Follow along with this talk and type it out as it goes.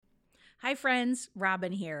Hi friends,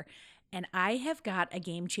 Robin here, and I have got a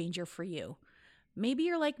game changer for you. Maybe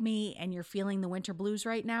you're like me and you're feeling the winter blues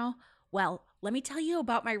right now. Well, let me tell you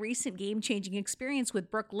about my recent game-changing experience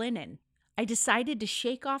with Brook Linen. I decided to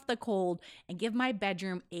shake off the cold and give my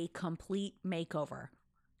bedroom a complete makeover.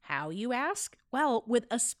 How, you ask? Well, with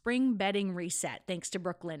a spring bedding reset, thanks to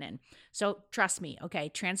Brook Linen. So trust me, okay,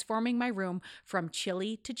 transforming my room from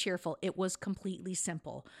chilly to cheerful, it was completely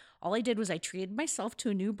simple. All I did was I treated myself to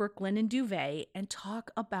a new Brook Linen duvet and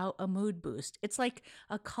talk about a mood boost. It's like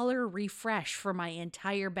a color refresh for my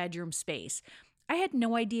entire bedroom space. I had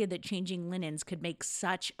no idea that changing linens could make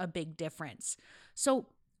such a big difference. So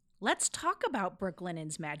let's talk about Brook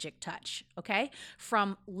Linen's magic touch, okay?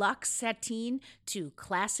 From luxe sateen to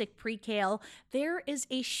classic percale, there is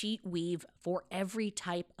a sheet weave for every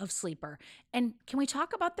type of sleeper. And can we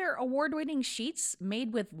talk about their award-winning sheets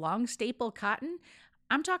made with long staple cotton?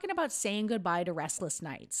 I'm talking about saying goodbye to restless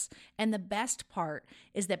nights. And the best part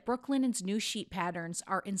is that Brook Linen's new sheet patterns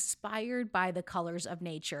are inspired by the colors of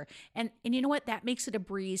nature. And you know what? That makes it a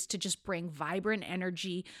breeze to just bring vibrant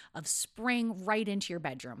energy of spring right into your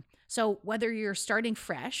bedroom. So whether you're starting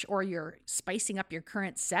fresh or you're spicing up your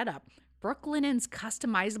current setup, Brook Linen's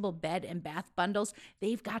customizable bed and bath bundles,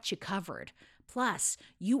 they've got you covered. Plus,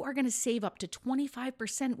 you are going to save up to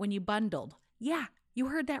 25% when you bundled. Yeah, you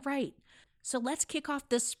heard that right. So let's kick off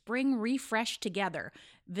the spring refresh together.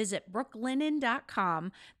 Visit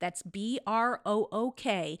brooklinen.com. That's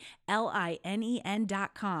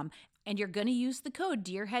BROOKLINEN.com. And you're going to use the code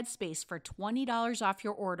Dear Headspace for $20 off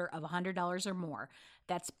your order of $100 or more.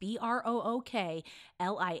 That's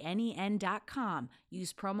BROOKLINEN.com.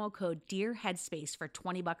 Use promo code Dear Headspace for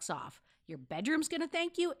 $20 off. Your bedroom's going to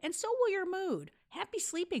thank you, and so will your mood. Happy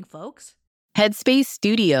sleeping, folks. Headspace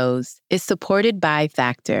Studios is supported by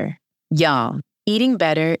Factor. Y'all, eating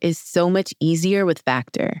better is so much easier with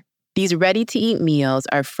Factor. These ready-to-eat meals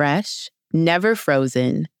are fresh, never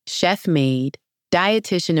frozen, chef-made,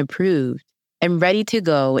 dietitian approved, and ready to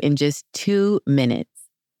go in just 2 minutes.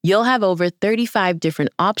 You'll have over 35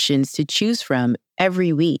 different options to choose from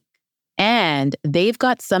every week. And they've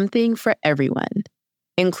got something for everyone,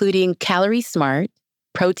 including Calorie Smart,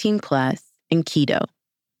 Protein Plus, and Keto.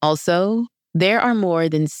 Also, there are more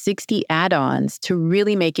than 60 add-ons to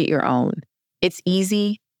really make it your own. It's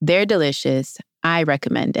easy, they're delicious, I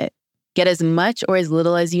recommend it. Get as much or as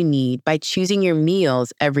little as you need by choosing your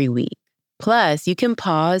meals every week. Plus, you can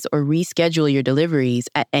pause or reschedule your deliveries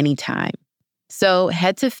at any time. So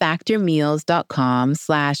head to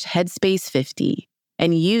factormeals.com/headspace50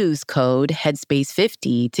 and use code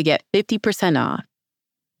headspace50 to get 50% off.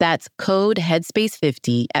 That's code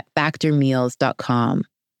headspace50 at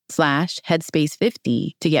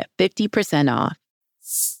factormeals.com/headspace50 to get 50% off.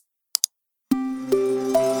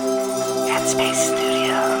 Headspace Studios.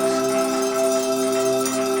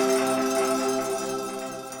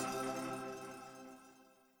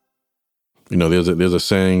 You know, there's a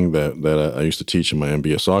saying that I used to teach in my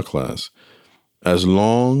MBSR class. As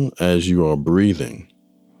long as you are breathing,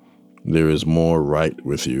 there is more right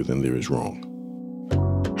with you than there is wrong.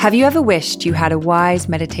 Have you ever wished you had a wise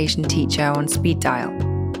meditation teacher on speed dial?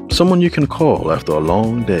 Someone you can call after a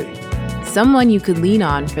long day. Someone you could lean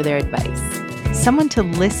on for their advice. Someone to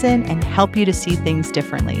listen and help you to see things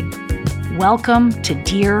differently. Welcome to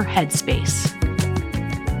Dear Headspace.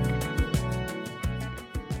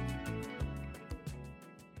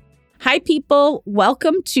 Hi, people.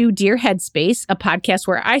 Welcome to Dear Headspace, a podcast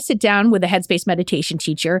where I sit down with a Headspace meditation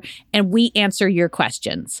teacher and we answer your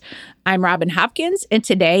questions. I'm Robin Hopkins, and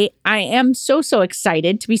today I am so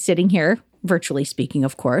excited to be sitting here, virtually speaking,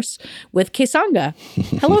 of course, with Kessonga.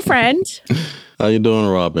 Hello, friend. How you doing,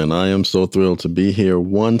 Robin? I am so thrilled to be here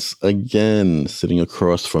once again, sitting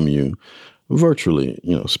across from you, virtually.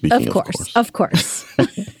 Speaking. Of course.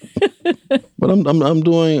 But I'm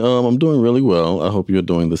doing really well. I hope you're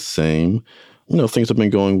doing the same. Things have been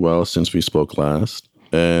going well since we spoke last.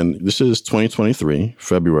 And this is 2023,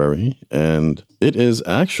 February, and it is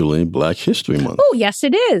actually Black History Month. Oh, yes,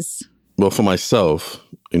 it is. Well, for myself,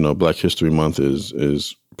 Black History Month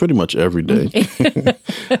is pretty much every day.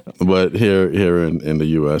 But here in the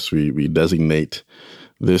U.S., we designate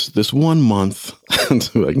this 1 month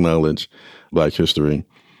to acknowledge Black history.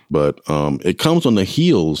 But it comes on the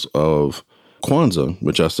heels of Kwanzaa,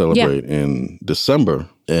 which I celebrate in December.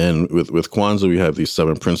 And with Kwanzaa, we have these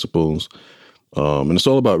 7 principles. And it's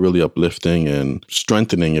all about really uplifting and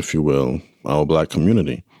strengthening, if you will, our Black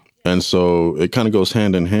community. And so it kind of goes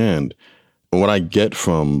hand in hand. And what I get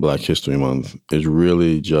from Black History Month is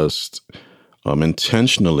really just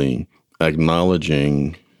intentionally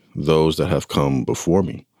acknowledging those that have come before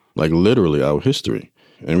me, like literally our history.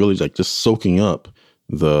 and really like just soaking up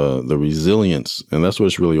the resilience. And that's what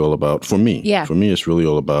it's really all about for me. Yeah. For me, it's really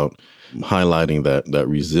all about highlighting that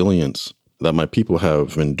resilience that my people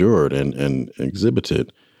have endured and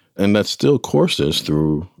exhibited, and that still courses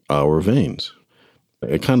through our veins.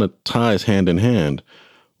 It kind of ties hand in hand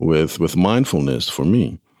with mindfulness for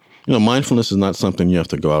me. Mindfulness is not something you have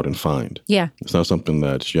to go out and find. Yeah. It's not something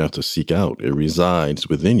that you have to seek out. It resides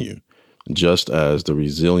within you, just as the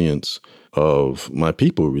resilience of my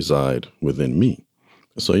people reside within me.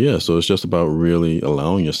 So it's just about really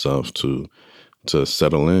allowing yourself to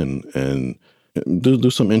settle in and do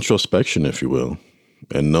some introspection, if you will,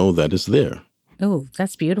 and know that it's there. Oh,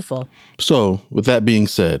 that's beautiful. So with that being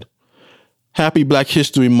said, happy Black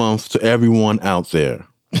History Month to everyone out there.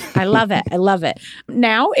 I love it. I love it.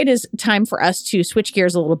 Now it is time for us to switch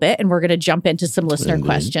gears a little bit, and we're going to jump into some listener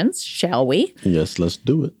questions, shall we? Yes, let's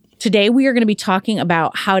do it. Today, we are going to be talking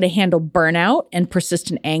about how to handle burnout and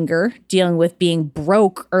persistent anger, dealing with being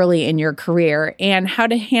broke early in your career, and how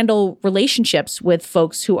to handle relationships with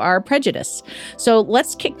folks who are prejudiced. So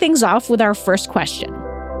let's kick things off with our first question.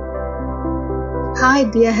 Hi,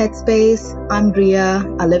 dear Headspace. I'm Ria.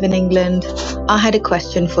 I live in England. I had a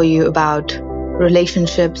question for you about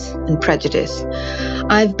relationships and prejudice.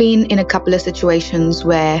 I've been in a couple of situations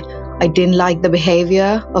where I didn't like the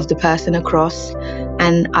behavior of the person across,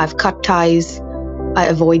 and I've cut ties. I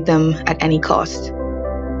avoid them at any cost.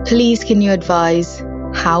 Please, can you advise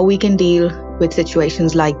how we can deal with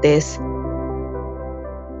situations like this?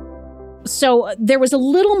 So there was a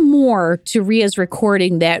little more to Ria's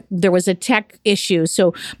recording, that there was a tech issue.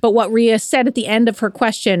 But what Ria said at the end of her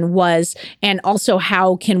question was, and also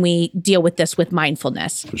how can we deal with this with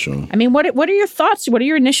mindfulness? For sure. I mean, what are your thoughts? What are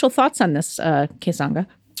your initial thoughts on this, Kessonga?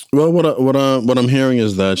 Well, what I'm hearing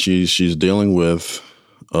is that she's dealing with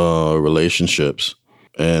relationships,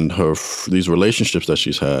 and these relationships that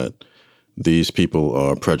she's had, these people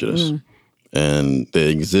are prejudiced, and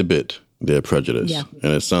they exhibit their prejudice. Yeah.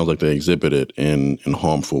 And it sounds like they exhibit it in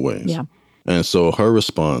harmful ways. Yeah. And so her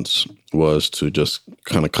response was to just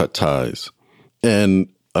kind of cut ties. And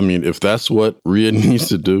I mean, if that's what Ria needs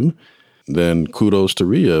to do, then kudos to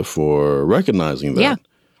Ria for recognizing that. Yeah.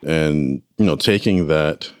 And, taking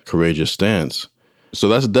that courageous stance. So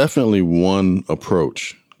that's definitely one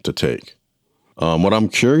approach to take. What I'm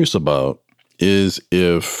curious about is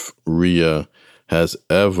if Ria has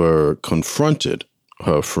ever confronted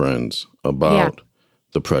her friends about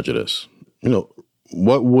the prejudice.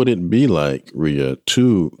 What would it be like, Ria,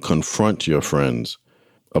 to confront your friends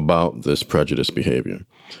about this prejudice behavior?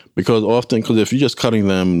 Because if you're just cutting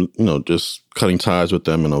them, just cutting ties with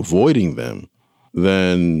them and avoiding them,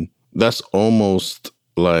 then that's almost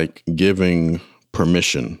like giving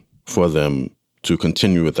permission for them to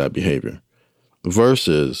continue with that behavior,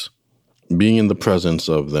 versus being in the presence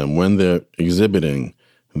of them when they're exhibiting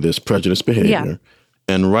this prejudice behavior,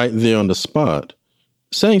 and right there on the spot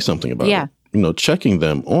saying something about it, checking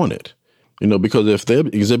them on it. Because if they're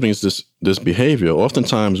exhibiting this behavior,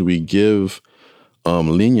 oftentimes we give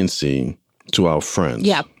leniency to our friends,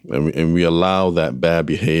 and we allow that bad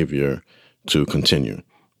behavior to continue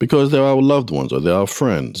because they're our loved ones or they're our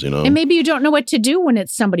friends, And maybe you don't know what to do when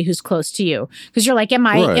it's somebody who's close to you, because you're like, am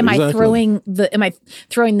I throwing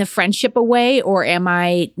the friendship away, or am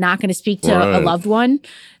I not going to speak to a loved one?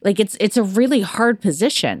 Like it's a really hard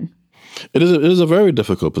position. It is a very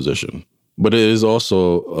difficult position, but it is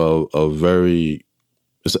also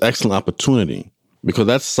it's an excellent opportunity, because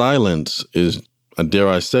that silence is, dare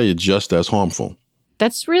I say, just as harmful.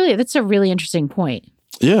 That's a really interesting point.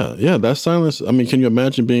 Yeah, that silence. I mean, can you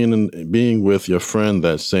imagine being with your friend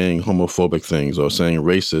that's saying homophobic things or saying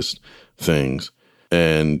racist things,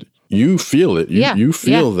 and you feel it? You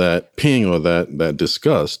feel that ping or that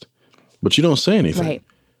disgust, but you don't say anything. Right.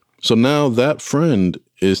 So now that friend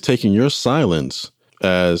is taking your silence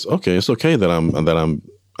as, okay, it's okay that I'm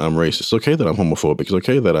racist. It's okay that I'm homophobic. It's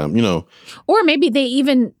okay that I'm, Or maybe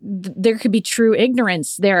there could be true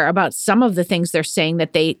ignorance there about some of the things they're saying,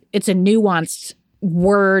 that it's a nuanced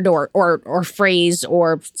word or phrase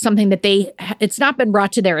or something that it's not been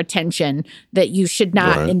brought to their attention that you should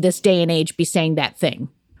not in this day and age be saying that thing,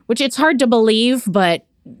 which it's hard to believe, but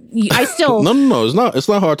I still no, it's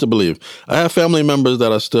not hard to believe. I have family members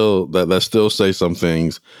that are still that still say some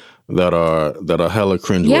things that are hella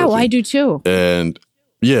cringeworthy. Yeah, well, I do too. And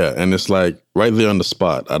it's like right there on the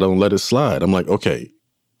spot. I don't let it slide. I'm like, okay,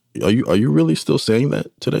 are you really still saying that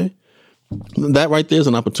today? That right there is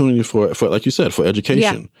an opportunity for like you said, for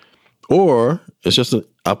education. Yeah. Or it's just an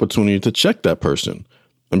opportunity to check that person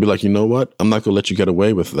and be like, you know what? I'm not going to let you get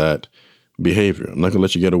away with that behavior. I'm not going to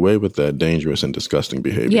let you get away with that dangerous and disgusting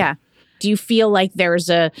behavior. Yeah. Do you feel like there's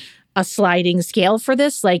a sliding scale for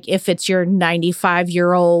this? Like if it's your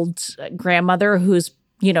 95-year-old grandmother who's,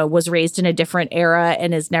 was raised in a different era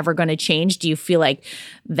and is never going to change, do you feel like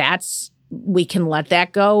we can let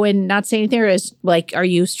that go and not say anything? Or are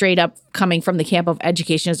you straight up coming from the camp of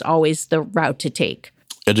education is always the route to take?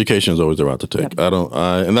 Education is always the route to take. Yep.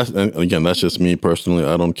 And again, that's just me personally.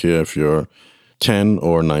 I don't care if you're 10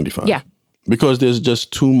 or 95. Yeah. Because there's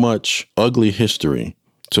just too much ugly history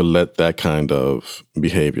to let that kind of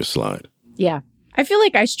behavior slide. Yeah. I feel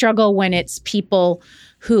like I struggle when it's people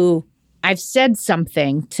who I've said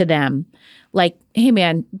something to them like, hey,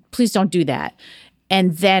 man, please don't do that.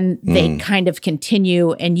 And then they kind of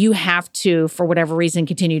continue, and you have to, for whatever reason,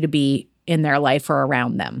 continue to be in their life or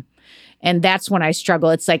around them. And that's when I struggle.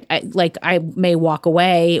 It's like I may walk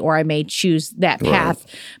away or I may choose that path,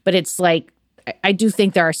 but it's like I do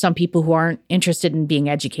think there are some people who aren't interested in being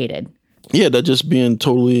educated. Yeah, they're just being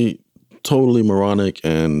totally moronic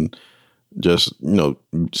and just,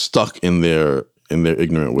 stuck in their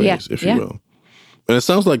ignorant ways, if you will. And it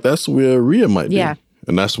sounds like that's where Rhea might be. Yeah.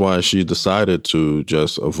 And that's why she decided to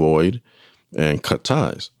just avoid and cut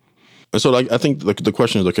ties. And so I think the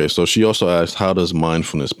question is, okay, so she also asked, how does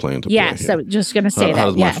mindfulness play into play here? So just going to say how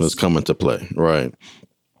does mindfulness come into play? Right.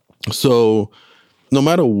 So no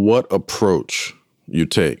matter what approach you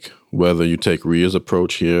take, whether you take Rhea's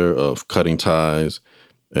approach here of cutting ties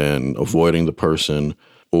and avoiding the person,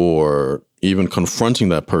 or even confronting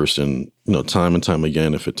that person, time and time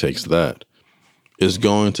again, if it takes that, is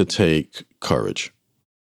going to take courage.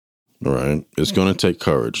 Right? It's going to take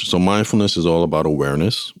courage. So mindfulness is all about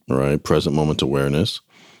awareness, right? Present moment awareness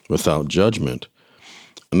without judgment.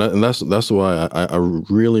 And that's why I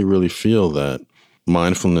really, really feel that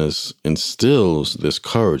mindfulness instills this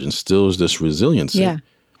courage, instills this resiliency. Yeah.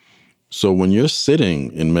 So when you're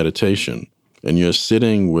sitting in meditation and you're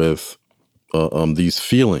sitting with these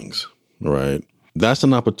feelings, right? That's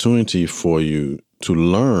an opportunity for you to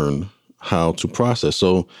learn how to process.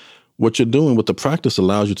 So what you're doing, what the practice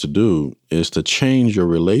allows you to do is to change your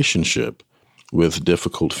relationship with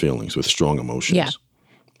difficult feelings, with strong emotions,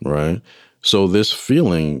 right? So this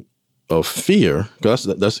feeling of fear, that's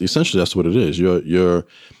essentially that's what it is.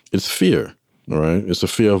 It's fear, right? It's a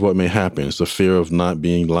fear of what may happen. It's a fear of not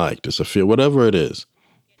being liked. It's a fear, whatever it is.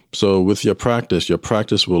 So with your practice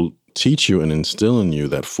will teach you and instill in you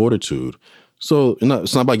that fortitude. So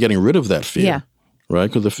it's not about getting rid of that fear,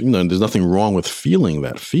 right? Because there's nothing wrong with feeling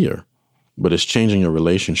that fear. But it's changing your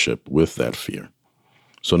relationship with that fear.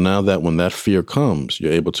 So now that when that fear comes,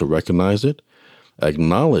 you're able to recognize it,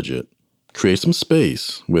 acknowledge it, create some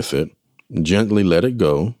space with it, gently let it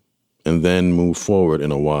go, and then move forward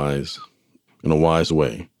in a wise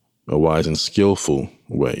way, a wise and skillful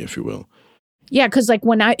way, if you will. Yeah, because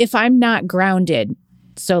if I'm not grounded,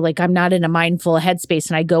 so I'm not in a mindful headspace,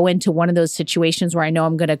 and I go into one of those situations where I know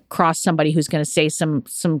I'm going to cross somebody who's going to say some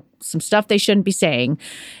stuff they shouldn't be saying,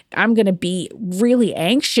 I'm going to be really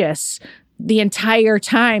anxious the entire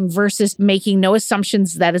time versus making no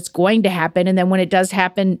assumptions that it's going to happen. And then when it does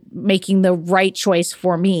happen, making the right choice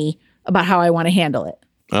for me about how I want to handle it.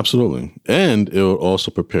 Absolutely. And it will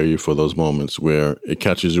also prepare you for those moments where it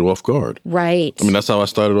catches you off guard. Right. I mean, that's how I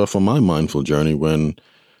started off on my mindful journey when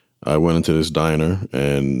I went into this diner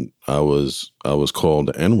and I was called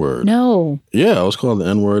the N-word. No. Yeah, I was called the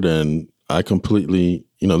N-word, and I completely,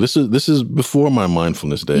 this is before my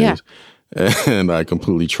mindfulness days. Yeah. And I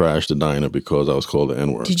completely trashed the diner because I was called the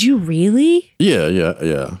N-word. Did you really? Yeah.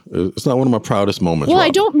 It's not one of my proudest moments. Well, Robin.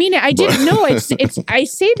 I don't mean it. I didn't know. It's I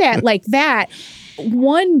say that like that.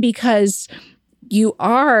 One, because you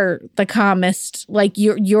are the calmest. Like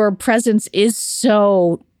your presence is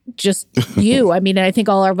so just you. I mean, I think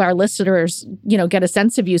all of our listeners, get a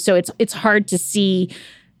sense of you. So it's hard to see,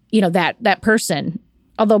 that person.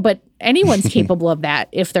 But anyone's capable of that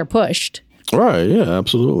if they're pushed. Right. Yeah,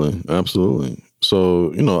 absolutely.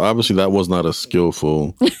 So, obviously that was not a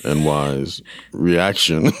skillful and wise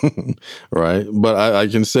reaction, right? But I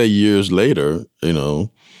can say years later,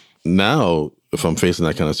 now if I'm facing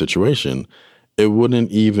that kind of situation, it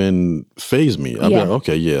wouldn't even faze me. I'd be like,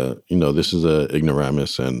 okay, this is a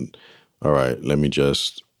ignoramus, and all right, let me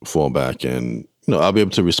just fall back, and I'll be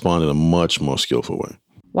able to respond in a much more skillful way.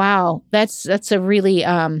 Wow, that's a really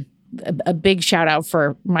a big shout out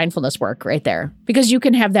for mindfulness work right there, because you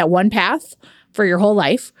can have that one path for your whole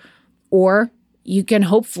life, or you can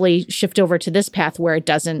hopefully shift over to this path where it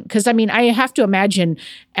doesn't. Because I have to imagine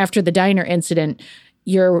after the diner incident,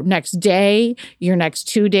 your next day, your next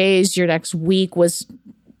 2 days, your next week was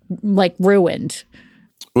like ruined.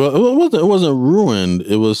 Well, it wasn't ruined.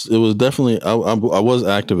 It was definitely, I was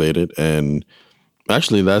activated, and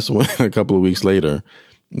Actually, that's when a couple of weeks later,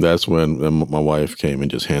 that's when my wife came and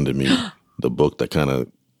just handed me the book that kind of,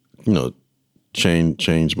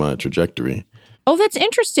 changed my trajectory. Oh, that's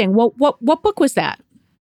interesting. What book was that?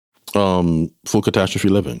 Full Catastrophe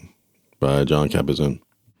Living by John Kabat-Zinn.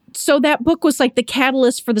 So that book was like the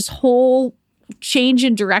catalyst for this whole change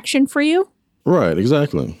in direction for you? Right,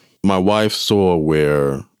 exactly. My wife saw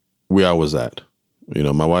where I was at.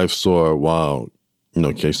 My wife saw, wow,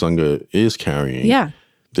 Kessonga is carrying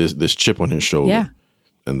this chip on his shoulder. Yeah.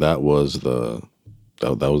 And that was the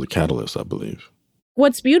catalyst, I believe.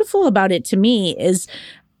 What's beautiful about it to me is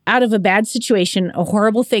out of a bad situation, a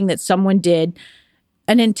horrible thing that someone did,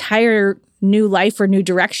 an entire new life or new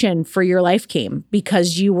direction for your life came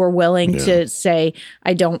because you were willing to say,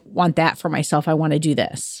 I don't want that for myself. I want to do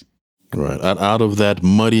this. Right. Out of that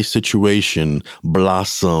muddy situation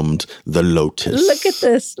blossomed the lotus. Look at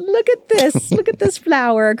this. Look at this. Look at this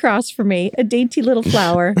flower across from me. A dainty little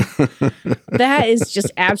flower. That is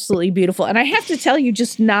just absolutely beautiful. And I have to tell you,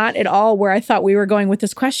 just not at all where I thought we were going with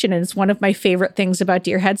this question. And it's one of my favorite things about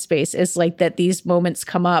Dear Headspace is like that these moments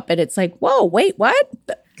come up and it's like, whoa, wait, what?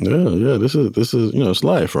 Yeah. This is it's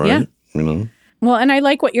life, right? Yeah. Well, and I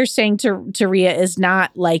like what you're saying to Ria is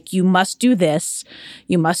not like you must do this,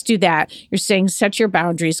 you must do that. You're saying set your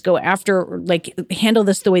boundaries, go after, like handle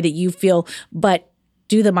this the way that you feel, but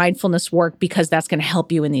do the mindfulness work because that's going to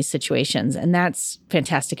help you in these situations. And that's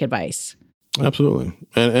fantastic advice. Absolutely.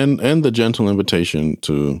 And the gentle invitation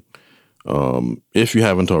to, if you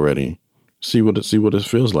haven't already, see what it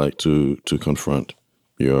feels like to confront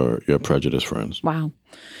your prejudiced friends. Wow.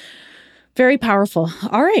 Very powerful.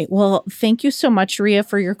 All right. Well, thank you so much, Ria,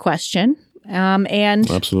 for your question. And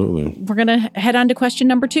absolutely, we're going to head on to question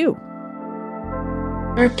number 2.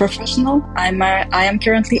 Very professional. I am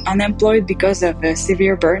currently unemployed because of a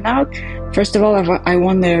severe burnout. First of all, I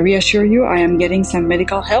want to reassure you, I am getting some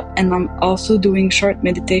medical help, and I'm also doing short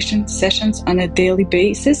meditation sessions on a daily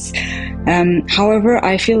basis. However,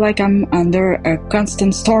 I feel like I'm under a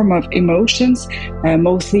constant storm of emotions,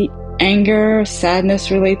 mostly anger, sadness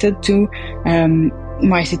related to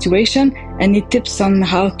my situation. Any tips on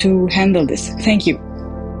how to handle this? Thank you.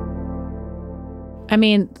 I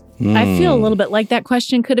mean, I feel a little bit like that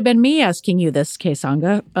question could have been me asking you this,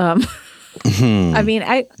 Kessonga. I mean,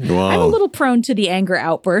 I'm a little prone to the anger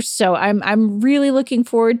outbursts, so I'm really looking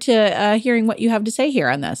forward to hearing what you have to say here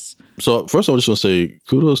on this. So first of all, I just want to say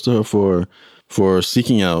kudos to her for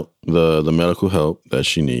seeking out the medical help that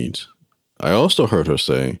she needs. I also heard her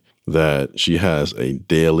say that she has a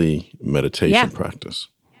daily meditation practice.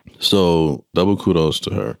 So double kudos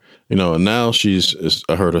to her. And now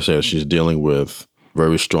I heard her say that she's dealing with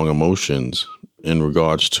very strong emotions in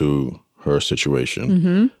regards to her situation.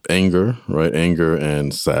 Mm-hmm. Anger, right? Anger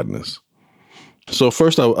and sadness. So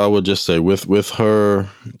first I would just say with her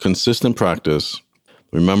consistent practice,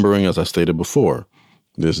 remembering, as I stated before,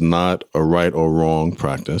 there's not a right or wrong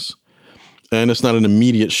practice. And it's not an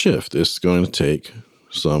immediate shift. It's going to take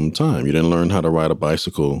some time. You didn't learn how to ride a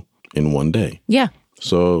bicycle in one day. Yeah.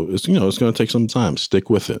 So it's going to take some time. Stick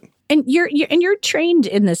with it. And you're trained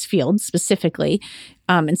in this field specifically,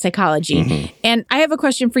 in psychology. Mm-hmm. And I have a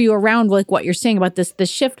question for you around like what you're saying about this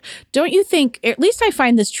shift. Don't you think, at least I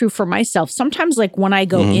find this true for myself, sometimes like when I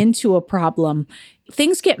go into a problem,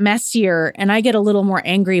 things get messier and I get a little more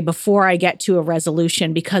angry before I get to a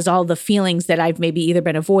resolution because all the feelings that I've maybe either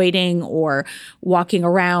been avoiding or walking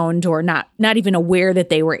around or not even aware that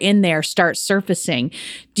they were in there start surfacing.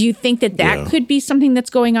 Do you think that could be something that's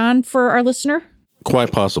going on for our listener?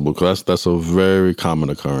 Quite possible, because that's a very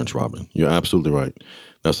common occurrence, Robin. You're absolutely right.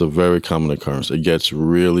 That's a very common occurrence. It gets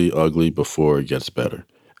really ugly before it gets better.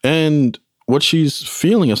 And what she's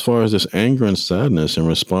feeling as far as this anger and sadness in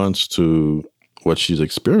response to what she's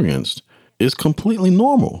experienced is completely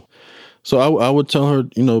normal. So I would tell her,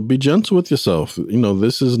 be gentle with yourself.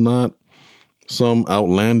 This is not some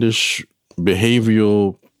outlandish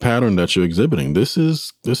behavioral pattern that you're exhibiting. This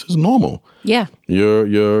is normal. Yeah.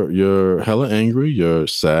 You're hella angry. You're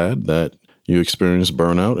sad that you experienced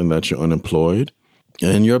burnout and that you're unemployed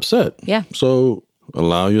and you're upset. Yeah. So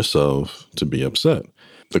allow yourself to be upset.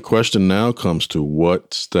 The question now comes to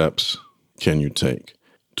what steps can you take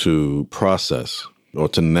to process or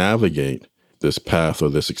to navigate this path or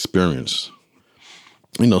this experience?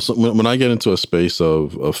 So when I get into a space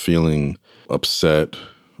of feeling upset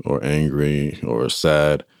or angry or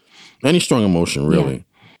sad, any strong emotion really,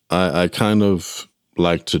 I kind of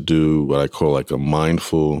like to do what I call like a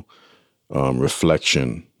mindful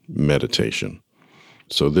reflection meditation.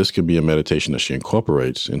 So this could be a meditation that she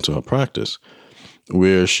incorporates into her practice,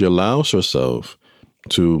 where she allows herself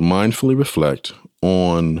to mindfully reflect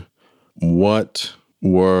on what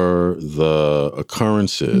were the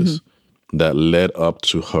occurrences that led up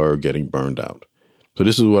to her getting burned out. So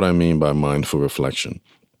this is what I mean by mindful reflection.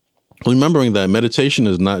 Remembering that meditation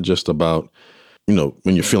is not just about,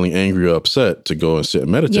 when you're feeling angry or upset to go and sit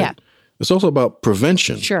and meditate. Yeah. It's also about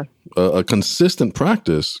prevention. Sure. A consistent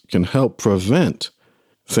practice can help prevent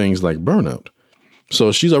things like burnout.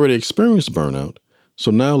 So she's already experienced burnout.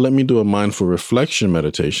 So now let me do a mindful reflection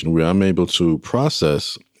meditation where I'm able to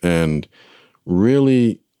process and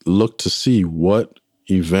really look to see what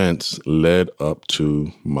events led up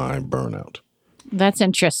to my burnout. That's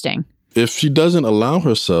interesting. If she doesn't allow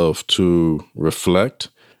herself to reflect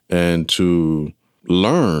and to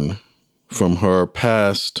learn from her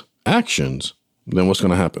past actions, then what's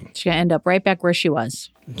going to happen? She's going to end up right back where she was.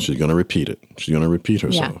 She's going to repeat it. She's going to repeat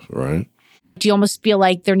herself, right? Do you almost feel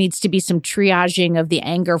like there needs to be some triaging of the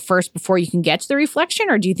anger first before you can get to the reflection?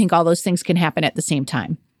 Or do you think all those things can happen at the same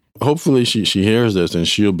time? Hopefully she hears this and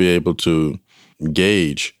she'll be able to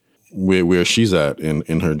gauge where she's at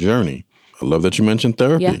in her journey. I love that you mentioned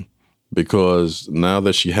therapy because now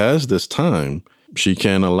that she has this time, she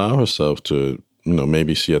can allow herself to,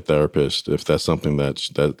 maybe see a therapist if that's something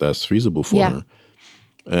that's feasible for her.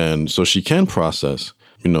 And so she can process,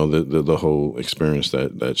 the whole experience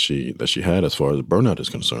that she had as far as burnout is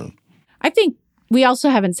concerned. I think we also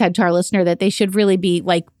haven't said to our listener that they should really be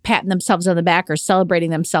like patting themselves on the back or celebrating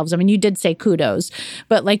themselves. I mean, you did say kudos,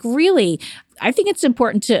 but like really, I think it's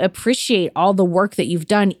important to appreciate all the work that you've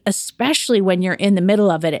done, especially when you're in the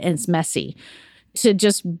middle of it and it's messy. To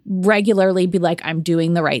just regularly be like, I'm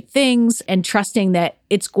doing the right things and trusting that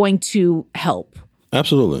it's going to help.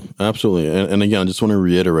 Absolutely. Absolutely. And again, I just want to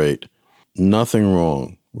reiterate, nothing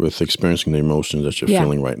wrong with experiencing the emotions that you're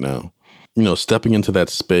feeling right now. Stepping into that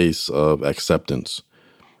space of acceptance,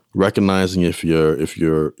 recognizing if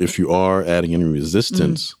you are adding any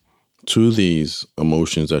resistance to these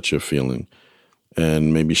emotions that you're feeling,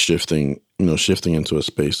 and maybe shifting into a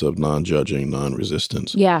space of non-judging,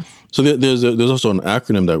 non-resistance. Yeah. So there's also an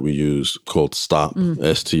acronym that we use called STOP,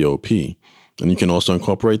 S-T-O-P, and you can also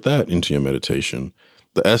incorporate that into your meditation.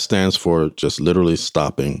 The S stands for just literally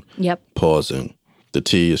stopping, pausing. The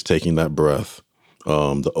T is taking that breath.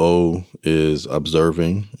 The O is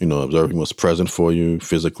observing, observing what's present for you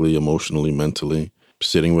physically, emotionally, mentally,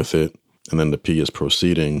 sitting with it. And then the P is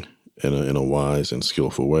proceeding in a wise and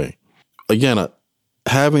skillful way. Again,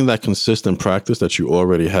 having that consistent practice that you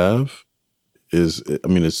already have is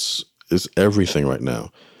everything right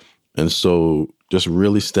now. And so just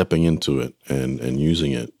really stepping into it and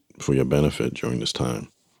using it for your benefit during this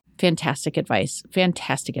time. Fantastic advice.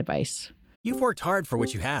 Fantastic advice. You've worked hard for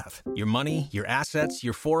what you have. Your money, your assets,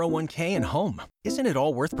 your 401k, and home. Isn't it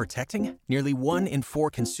all worth protecting? Nearly 1 in 4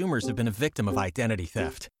 consumers have been a victim of identity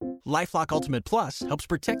theft. LifeLock Ultimate Plus helps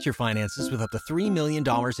protect your finances with up to $3 million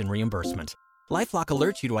in reimbursement. LifeLock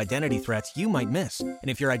alerts you to identity threats you might miss. And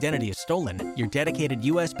if your identity is stolen, your dedicated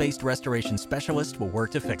U.S.-based restoration specialist will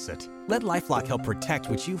work to fix it. Let LifeLock help protect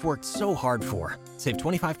what you've worked so hard for. Save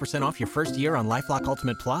 25% off your first year on LifeLock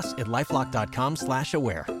Ultimate Plus at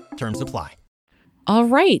LifeLock.com/aware. Terms apply. All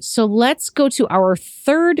right, so let's go to our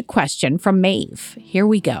third question from Maeve. Here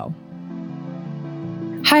we go.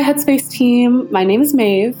 Hi, Headspace team. My name is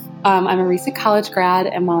Maeve. I'm a recent college grad,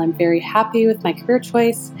 and while I'm very happy with my career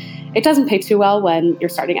choice, it doesn't pay too well when you're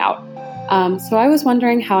starting out. So I was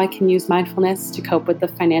wondering how I can use mindfulness to cope with the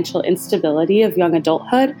financial instability of young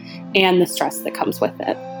adulthood and the stress that comes with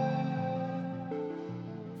it.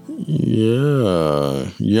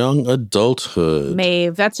 Yeah, young adulthood.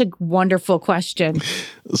 Maeve, that's a wonderful question.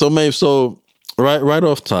 So Maeve, right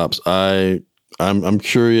off tops, I'm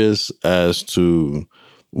curious as to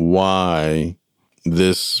why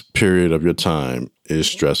this period of your time is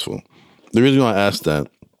stressful. The reason why I ask that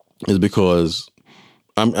is because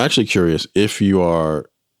I'm actually curious if you are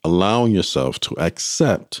allowing yourself to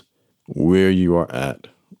accept where you are at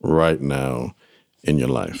right now in your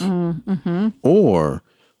life. Mm-hmm. Or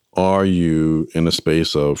are you in a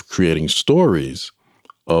space of creating stories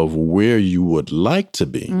of where you would like to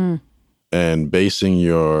be and basing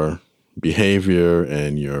your behavior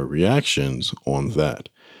and your reactions on that?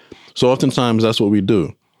 So oftentimes that's what we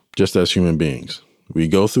do just as human beings. We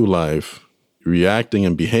go through life reacting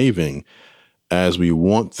and behaving as we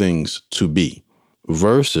want things to be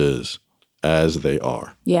versus as they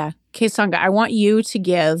are. Yeah. Kessonga, I want you to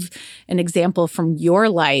give an example from your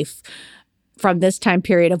life from this time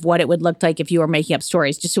period of what it would look like if you were making up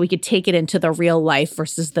stories, just so we could take it into the real life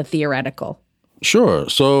versus the theoretical. Sure.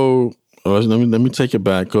 So let me take it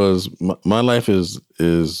back because my life is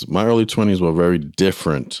my early 20s were very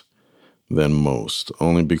different than most,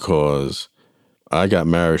 only because I got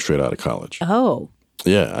married straight out of college. Oh.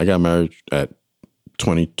 Yeah, I got married at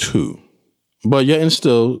 22. But yet and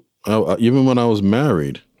still, even when I was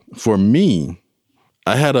married, for me,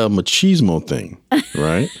 I had a machismo thing,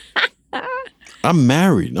 right? I'm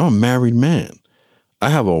married. I'm a married man. I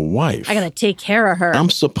have a wife. I got to take care of her. I'm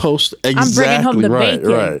supposed to. Exactly. I'm bringing home the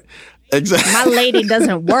bacon. Right. Exactly. My lady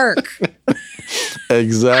doesn't work.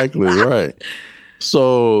 Exactly right.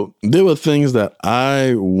 So there were things that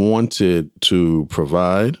I wanted to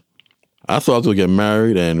provide. I thought we'd get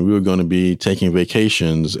married and we were going to be taking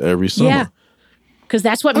vacations every summer. Yeah, because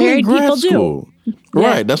that's what married people do.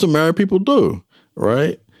 Right. That's what married people do.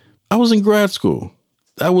 Right. I was in grad school.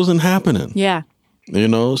 That wasn't happening. Yeah.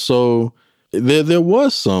 So there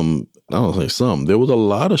was some, I don't say some, there was a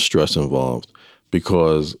lot of stress involved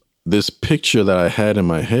because this picture that I had in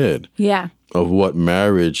my head of what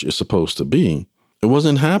marriage is supposed to be, it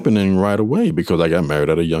wasn't happening right away because I got married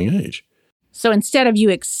at a young age. So instead of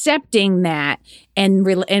you accepting that and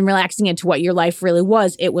relaxing into what your life really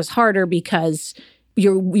was, it was harder because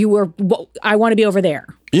you were, I want to be over there.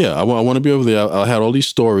 Yeah, I want to be over there. I had all these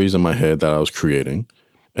stories in my head that I was creating.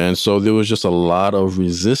 And so there was just a lot of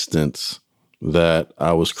resistance that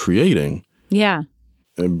I was creating. Yeah.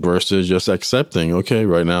 Versus just accepting, okay,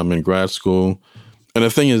 right now I'm in grad school. And the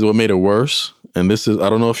thing is, what made it worse, and this is, I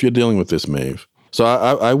don't know if you're dealing with this, Maeve. So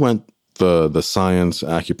I went the science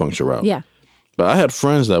acupuncture route. Yeah. But I had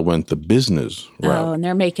friends that went the business route. Oh, and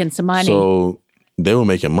they're making some money. So they were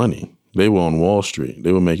making money. They were on Wall Street.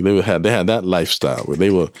 They had that lifestyle where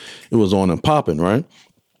it was on and popping, right?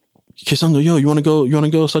 Kessonga, yo, you want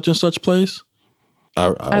to go such and such place?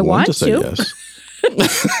 I want to say yes.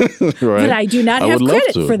 Right? But I do not have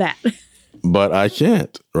credit for that. But I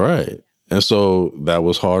can't, right? And so that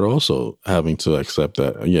was hard also, having to accept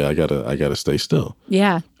that, yeah, I gotta stay still.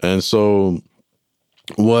 Yeah. And so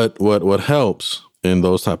what helps in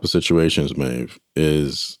those type of situations, Maeve,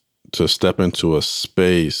 is to step into a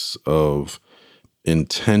space of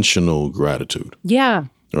intentional gratitude. Yeah.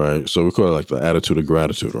 Right? So we call it like the attitude of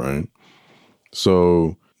gratitude, right?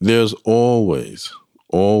 So there's always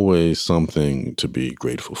something to be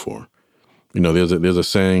grateful for. There's a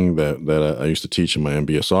saying that I used to teach in my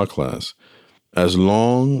MBSR class. As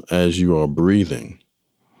long as you are breathing,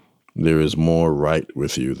 there is more right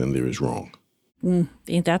with you than there is wrong.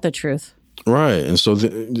 Ain't that the truth? Right. And so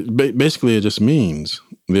basically it just means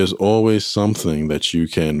there's always something that you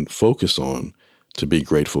can focus on to be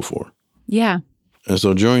grateful for. Yeah. And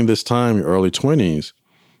so during this time, your early 20s,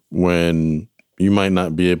 when you might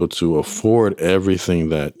not be able to afford everything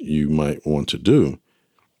that you might want to do,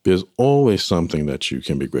 there's always something that you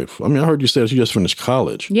can be grateful for. I mean, I heard you say that you just finished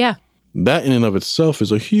college. Yeah. That in and of itself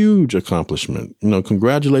is a huge accomplishment.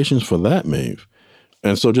 Congratulations for that, Maeve.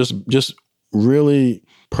 And so just really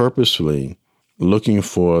purposefully looking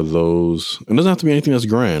for those, and it doesn't have to be anything that's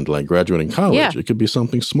grand, like graduating college. Yeah. It could be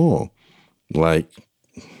something small. Like,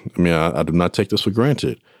 I do not take this for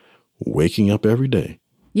granted. Waking up every day.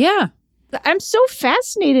 Yeah. I'm so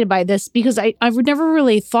fascinated by this because I've never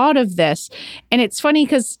really thought of this. And it's funny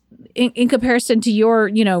because in comparison to your,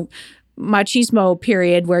 machismo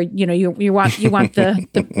period where, you want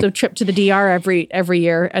the trip to the DR every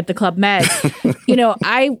year at the Club Med,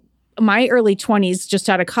 my early 20s, just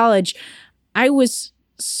out of college, I was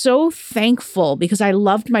so thankful because I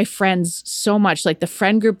loved my friends so much, like the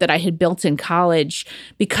friend group that I had built in college,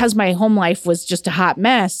 because my home life was just a hot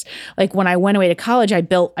mess. Like when I went away to college, I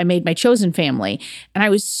made my chosen family, and I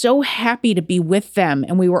was so happy to be with them.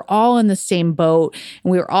 And we were all in the same boat,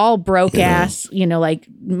 and we were all broke ass, like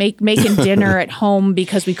making dinner at home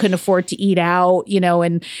because we couldn't afford to eat out,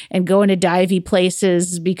 and going to divey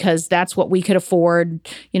places because that's what we could afford,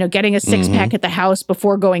 getting a six pack at the house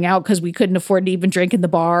before going out because we couldn't afford to even drink in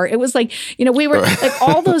the bar. It was like, we were like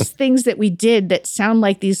all those things that we did that sound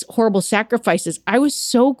like these horrible sacrifices. I was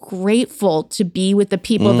so grateful to be with the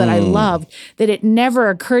people that I loved that it never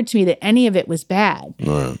occurred to me that any of it was bad.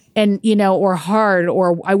 And, or hard,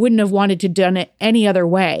 or I wouldn't have wanted to done it any other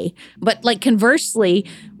way. But like conversely,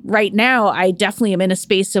 right now, I definitely am in a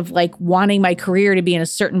space of like wanting my career to be in a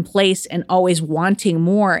certain place and always wanting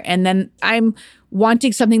more. And then I'm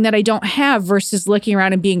wanting something that I don't have versus looking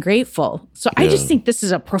around and being grateful. So I just think this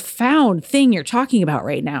is a profound thing you're talking about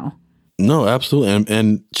right now. No, absolutely.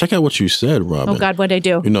 And check out what you said, Robin. Oh God, what'd I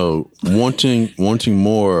do? Wanting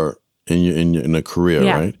more in a career,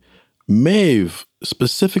 right? Maeve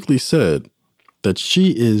specifically said that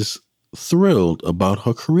she is thrilled about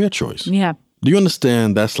her career choice. Yeah. Do you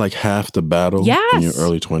understand that's like half the battle in your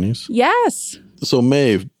early 20s? Yes. So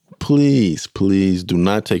Maeve, please do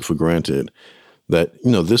not take for granted that,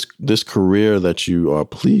 this career that you are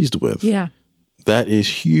pleased with, That is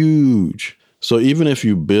huge. So even if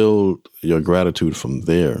you build your gratitude from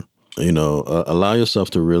there, allow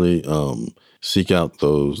yourself to really seek out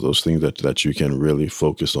those things that you can really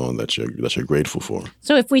focus on, that you're grateful for.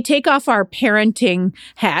 So if we take off our parenting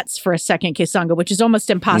hats for a second, Kessonga, which is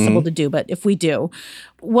almost impossible to do, but if we do,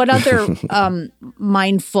 what other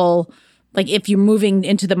mindful, like if you're moving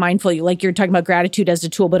into the mindful, like you're talking about gratitude as a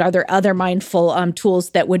tool, but are there other mindful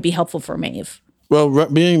tools that would be helpful for Maeve? Well,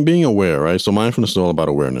 being aware, right? So mindfulness is all about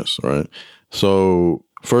awareness, right? So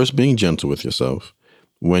first, being gentle with yourself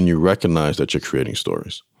when you recognize that you're creating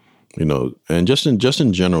stories, and just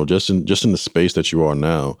in general, just in the space that you are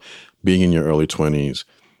now, being in your early 20s,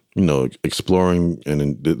 exploring and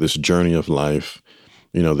in this journey of life,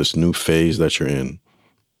 this new phase that you're in,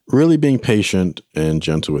 really being patient and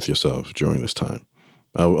gentle with yourself during this time.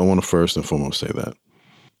 I want to first and foremost say that.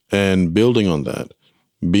 And building on that,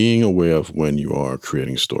 being aware of when you are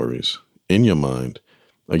creating stories in your mind,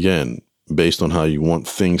 again, based on how you want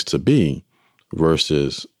things to be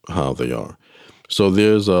versus how they are. So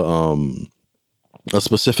there's a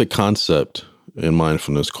specific concept in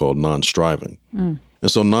mindfulness called non-striving. And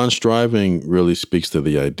so non-striving really speaks to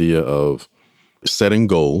the idea of setting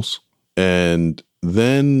goals and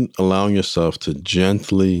then allowing yourself to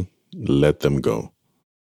gently let them go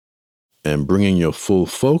and bringing your full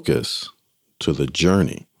focus to the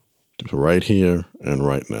journey, right here and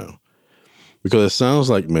right now. Because it sounds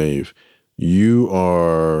like, Maeve, you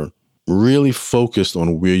are really focused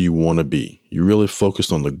on where you want to be. You're really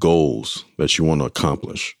focused on the goals that you want to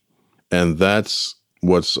accomplish. And that's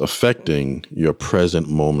what's affecting your present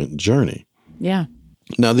moment journey. Yeah.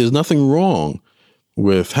 Now, there's nothing wrong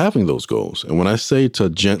with having those goals. And when I say to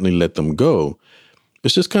gently let them go,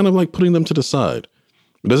 it's just kind of like putting them to the side.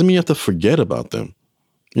 It doesn't mean you have to forget about them.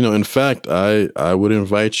 In fact, I would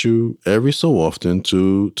invite you every so often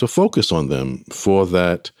to focus on them for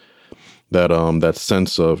that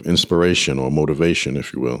sense of inspiration or motivation,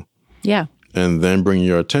 if you will. Yeah. And then bring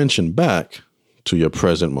your attention back to your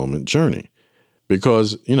present moment journey.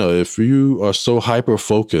 Because, if you are so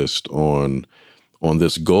hyper-focused on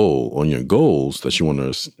this goal, on your goals that you want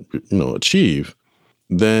to, achieve,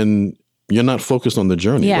 then you're not focused on the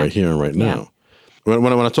journey right here and right now.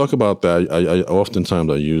 When I talk about that, I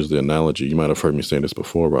oftentimes use the analogy, you might have heard me say this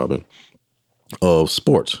before, Robin, of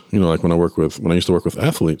sports. Like when I used to work with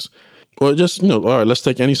athletes, or just, all right, let's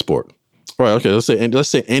take any sport. All right, okay, let's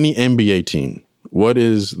say any NBA team. What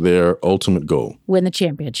is their ultimate goal? Win the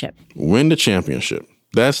championship. Win the championship.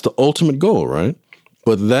 That's the ultimate goal, right?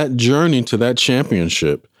 But that journey to that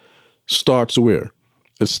championship starts where?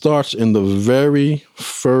 It starts in the very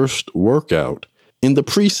first workout in the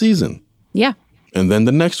preseason. Yeah. And then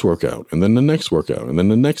the next workout, and then the next workout, and then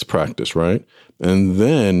the next practice, right? And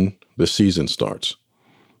then the season starts.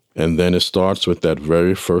 And then it starts with that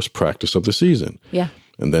very first practice of the season. Yeah.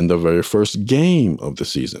 And then the very first game of the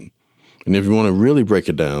season. And if you want to really break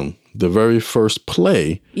it down, the very first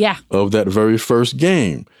play of that very first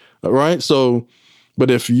game, all right? So,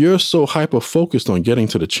 but if you're so hyper-focused on getting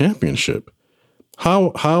to the championship,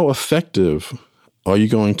 how effective are you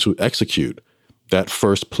going to execute that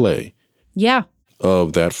first play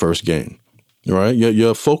of that first game, right?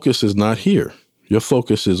 Your focus is not here. Your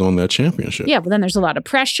focus is on that championship. Yeah, but then there's a lot of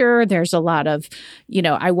pressure. There's a lot of,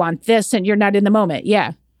 I want this, and you're not in the moment.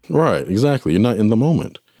 Yeah. Right, exactly. You're not in the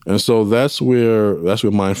moment. And so that's where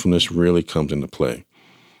mindfulness really comes into play.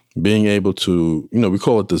 Being able to, we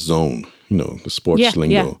call it the zone, the sports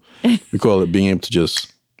lingo. We call it being able to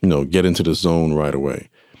just, get into the zone right away.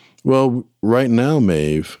 Well, right now,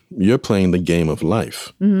 Maeve, you're playing the game of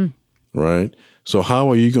life, right? So how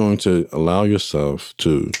are you going to allow yourself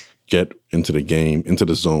to get into the game, into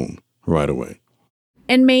the zone right away?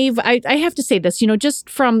 And Maeve, I have to say this, just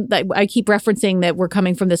from, I keep referencing that we're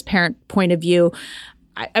coming from this parent point of view.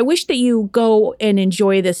 I wish that you go and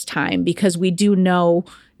enjoy this time, because we do know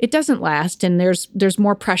it doesn't last, and there's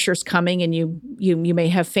more pressures coming, and you may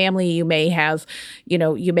have family, you may have,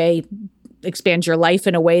 you may expand your life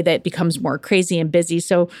in a way that becomes more crazy and busy.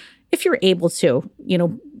 So if you're able to,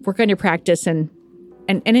 work on your practice and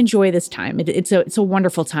enjoy this time. It's a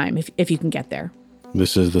wonderful time if you can get there.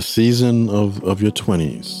 This is the season of your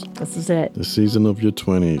 20s. This is it. The season of your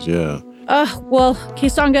 20s, yeah. Well,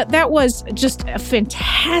 Kessonga, that was just a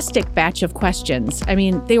fantastic batch of questions. I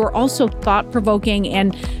mean, they were also thought-provoking,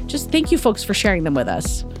 and just thank you, folks, for sharing them with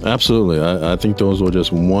us. Absolutely. I think those were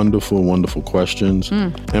just wonderful, wonderful questions.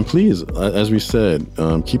 And please, as we said,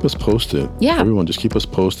 keep us posted. Yeah. Everyone, just keep us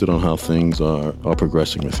posted on how things are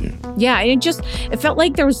progressing with you. Yeah, it felt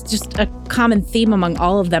like there was just a common theme among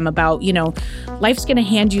all of them about, life's going to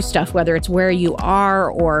hand you stuff, whether it's where you are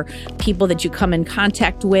or people that you come in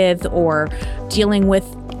contact with or dealing with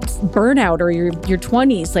burnout or your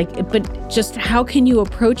 20s, but just how can you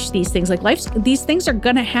approach these things? These things are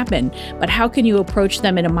going to happen, but how can you approach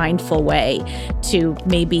them in a mindful way to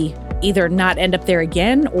maybe either not end up there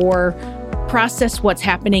again or process what's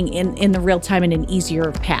happening in the real time in an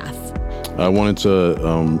easier path? I wanted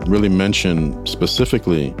to really mention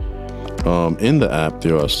specifically in the app,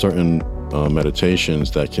 there are certain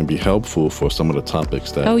meditations that can be helpful for some of the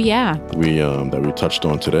topics that we touched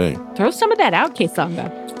on today. Throw some of that out,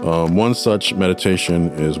 Kessonga. One such meditation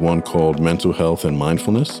is one called Mental Health and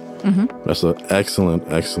Mindfulness. Mm-hmm. That's an excellent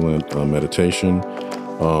meditation.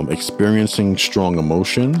 Experiencing Strong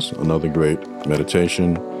Emotions, another great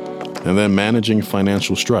meditation. And then Managing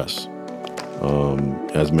Financial Stress,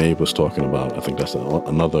 as Maeve was talking about. I think that's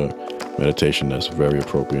another meditation that's very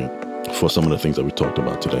appropriate for some of the things that we talked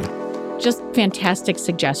about today. Just fantastic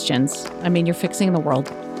suggestions. I mean, you're fixing the world,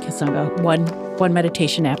 Kessonga, one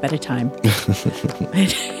meditation app at a time.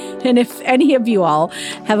 And if any of you all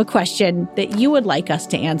have a question that you would like us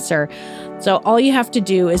to answer, so all you have to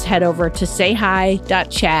do is head over to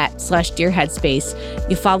sayhi.chat/dearheadspace.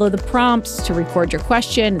 You follow the prompts to record your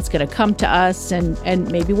question. It's going to come to us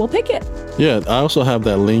and maybe we'll pick it. Yeah, I also have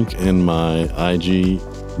that link in my IG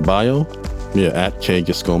bio, at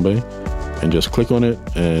Kessonga. And just click on it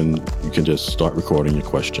and you can just start recording your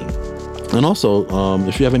question. And also,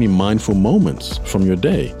 if you have any mindful moments from your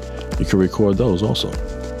day, you can record those also.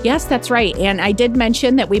 Yes, that's right. And I did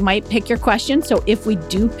mention that we might pick your question. So if we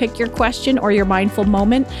do pick your question or your mindful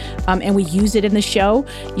moment and we use it in the show,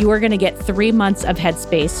 you are going to get 3 months of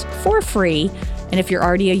Headspace for free. And if you're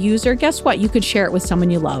already a user, guess what? You could share it with someone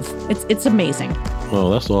you love. It's amazing. Oh,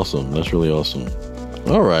 that's awesome. That's really awesome.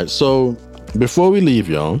 All right. So before we leave,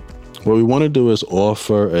 y'all, what we want to do is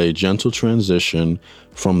offer a gentle transition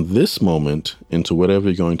from this moment into whatever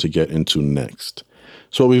you're going to get into next.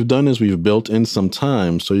 So what we've done is we've built in some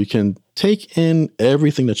time so you can take in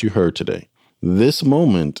everything that you heard today. This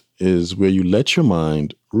moment is where you let your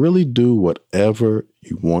mind really do whatever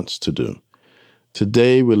it wants to do.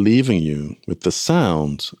 Today, we're leaving you with the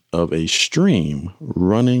sounds of a stream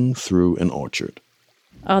running through an orchard.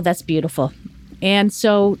 Oh, that's beautiful. And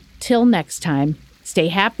so till next time, stay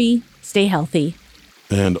happy, stay healthy,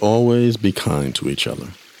 and always be kind to each other.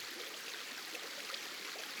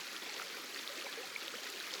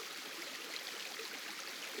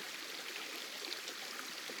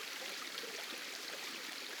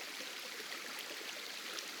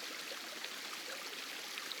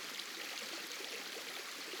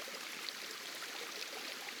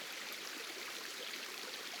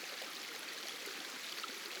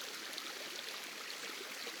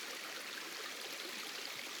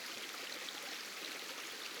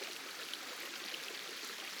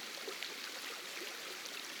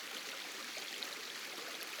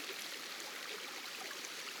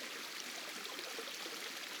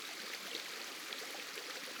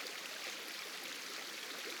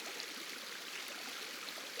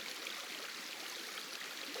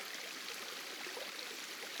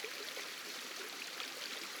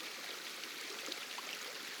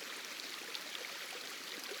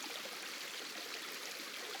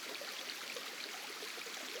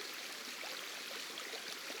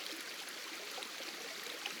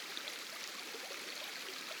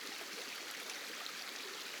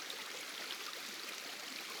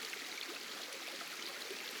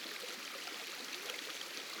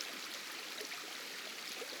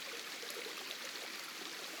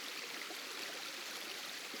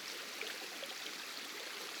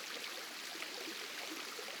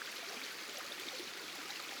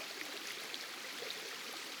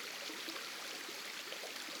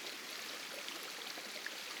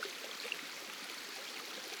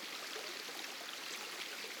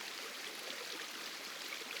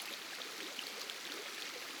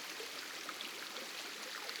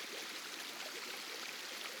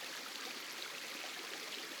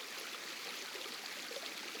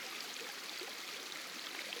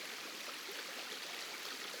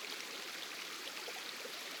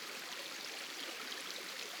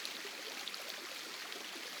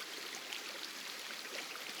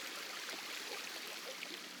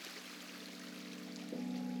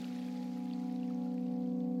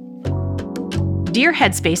 Dear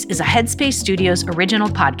Headspace is a Headspace Studios original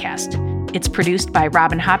podcast. It's produced by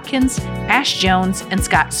Robin Hopkins, Ash Jones, and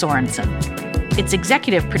Scott Sorensen. It's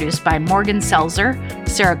executive produced by Morgan Selzer,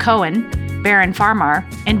 Sarah Cohen, Baron Farmar,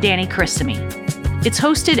 and Danny Christamy. It's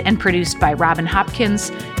hosted and produced by Robin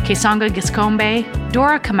Hopkins, Kessonga Giscombe,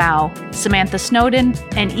 Dora Kamau, Samantha Snowden,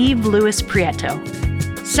 and Eve Lewis Prieto.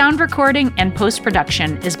 Sound recording and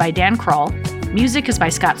post-production is by Dan Kroll. Music is by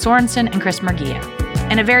Scott Sorensen and Chris Murguia.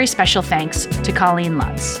 And a very special thanks to Colleen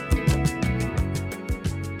Lutz.